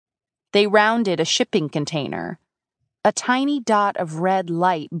They rounded a shipping container. A tiny dot of red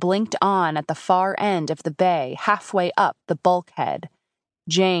light blinked on at the far end of the bay, halfway up the bulkhead.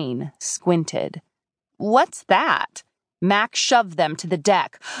 Jane squinted. "What's that?" Mac shoved them to the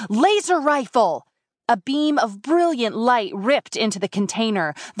deck. "Laser rifle!" A beam of brilliant light ripped into the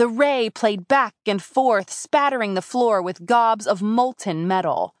container. The ray played back and forth, spattering the floor with gobs of molten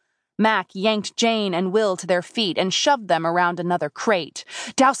metal. Mac yanked Jane and Will to their feet and shoved them around another crate.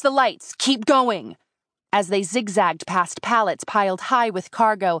 "Douse the lights! Keep going!" As they zigzagged past pallets piled high with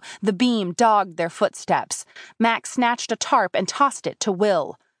cargo, the beam dogged their footsteps. Mac snatched a tarp and tossed it to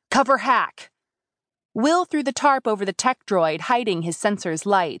Will. "Cover Hack!" Will threw the tarp over the tech droid, hiding his sensor's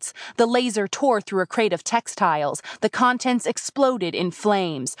lights. The laser tore through a crate of textiles. The contents exploded in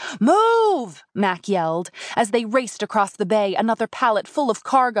flames. "Move!" Mac yelled. As they raced across the bay, another pallet full of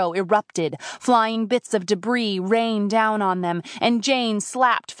cargo erupted. Flying bits of debris rained down on them, and Jane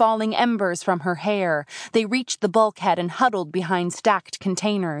slapped falling embers from her hair. They reached the bulkhead and huddled behind stacked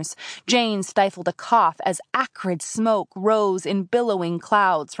containers. Jane stifled a cough as acrid smoke rose in billowing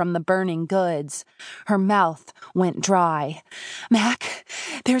clouds from the burning goods. Her mouth went dry. "Mac,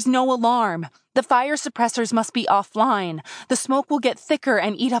 there's no alarm. The fire suppressors must be offline. The smoke will get thicker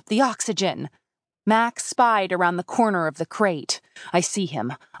and eat up the oxygen." Mac spied around the corner of the crate. "I see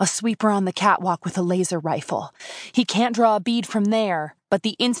him, a sweeper on the catwalk with a laser rifle. He can't draw a bead from there, but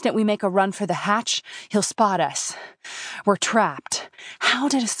the instant we make a run for the hatch, he'll spot us. We're trapped." "How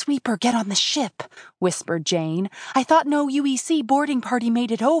did a sweeper get on the ship?" whispered Jane. "I thought no UEC boarding party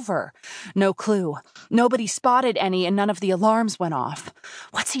made it over." "No clue. Nobody spotted any and none of the alarms went off."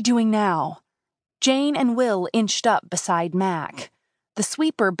 "What's he doing now?" Jane and Will inched up beside Mac. The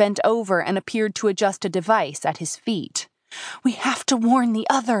sweeper bent over and appeared to adjust a device at his feet. "We have to warn the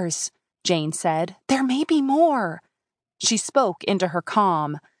others," Jane said. "There may be more." She spoke into her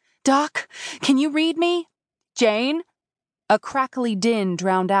comm. "Doc, can you read me?" "Jane?" A crackly din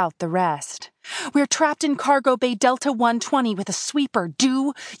drowned out the rest. "We're trapped in Cargo Bay Delta 120 with a sweeper.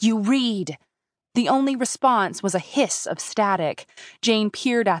 Do you read?" The only response was a hiss of static. Jane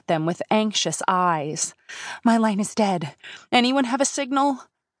peered at them with anxious eyes. "My line is dead. Anyone have a signal?"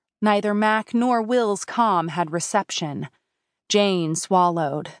 Neither Mac nor Will's comm had reception. Jane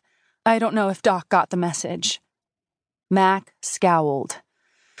swallowed. "I don't know if Doc got the message." Mac scowled.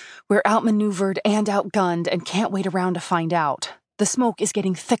 "We're outmaneuvered and outgunned and can't wait around to find out. The smoke is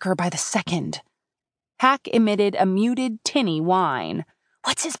getting thicker by the second." Hack emitted a muted, tinny whine.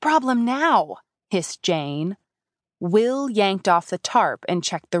 "What's his problem now?" hissed Jane. Will yanked off the tarp and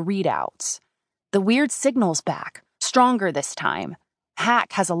checked the readouts. "The weird signal's back, stronger this time.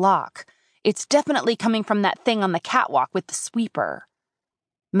 Hack has a lock. It's definitely coming from that thing on the catwalk with the sweeper."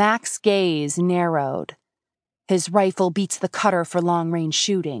 Mac's gaze narrowed. "His rifle beats the cutter for long-range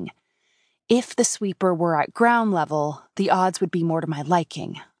shooting. If the sweeper were at ground level, the odds would be more to my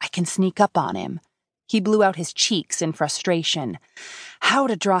liking. I can sneak up on him." He blew out his cheeks in frustration. "How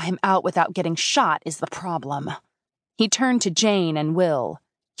to draw him out without getting shot is the problem." He turned to Jane and Will.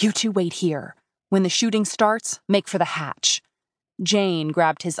 "You two wait here. When the shooting starts, make for the hatch." Jane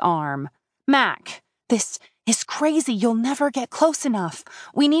grabbed his arm. "Mac, this is crazy. You'll never get close enough.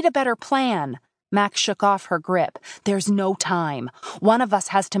 We need a better plan." Mac shook off her grip. "There's no time. One of us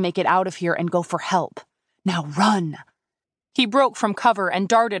has to make it out of here and go for help. Now run." He broke from cover and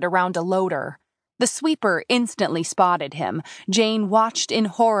darted around a loader. The sweeper instantly spotted him. Jane watched in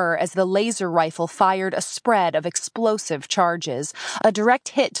horror as the laser rifle fired a spread of explosive charges. A direct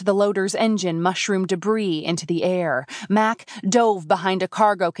hit to the loader's engine mushroomed debris into the air. Mac dove behind a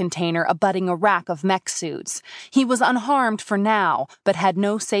cargo container abutting a rack of mech suits. He was unharmed for now, but had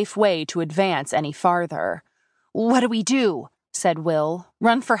no safe way to advance any farther. "What do we do?" said Will.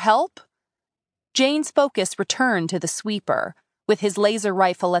 "Run for help?" Jane's focus returned to the sweeper. With his laser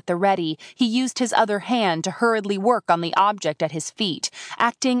rifle at the ready, he used his other hand to hurriedly work on the object at his feet,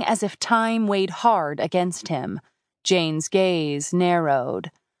 acting as if time weighed hard against him. Jane's gaze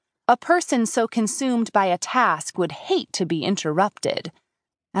narrowed. A person so consumed by a task would hate to be interrupted.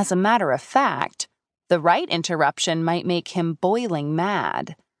 As a matter of fact, the right interruption might make him boiling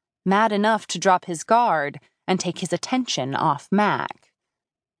mad. Mad enough to drop his guard and take his attention off Mac.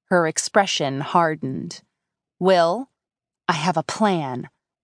 Her expression hardened. "Will, I have a plan,"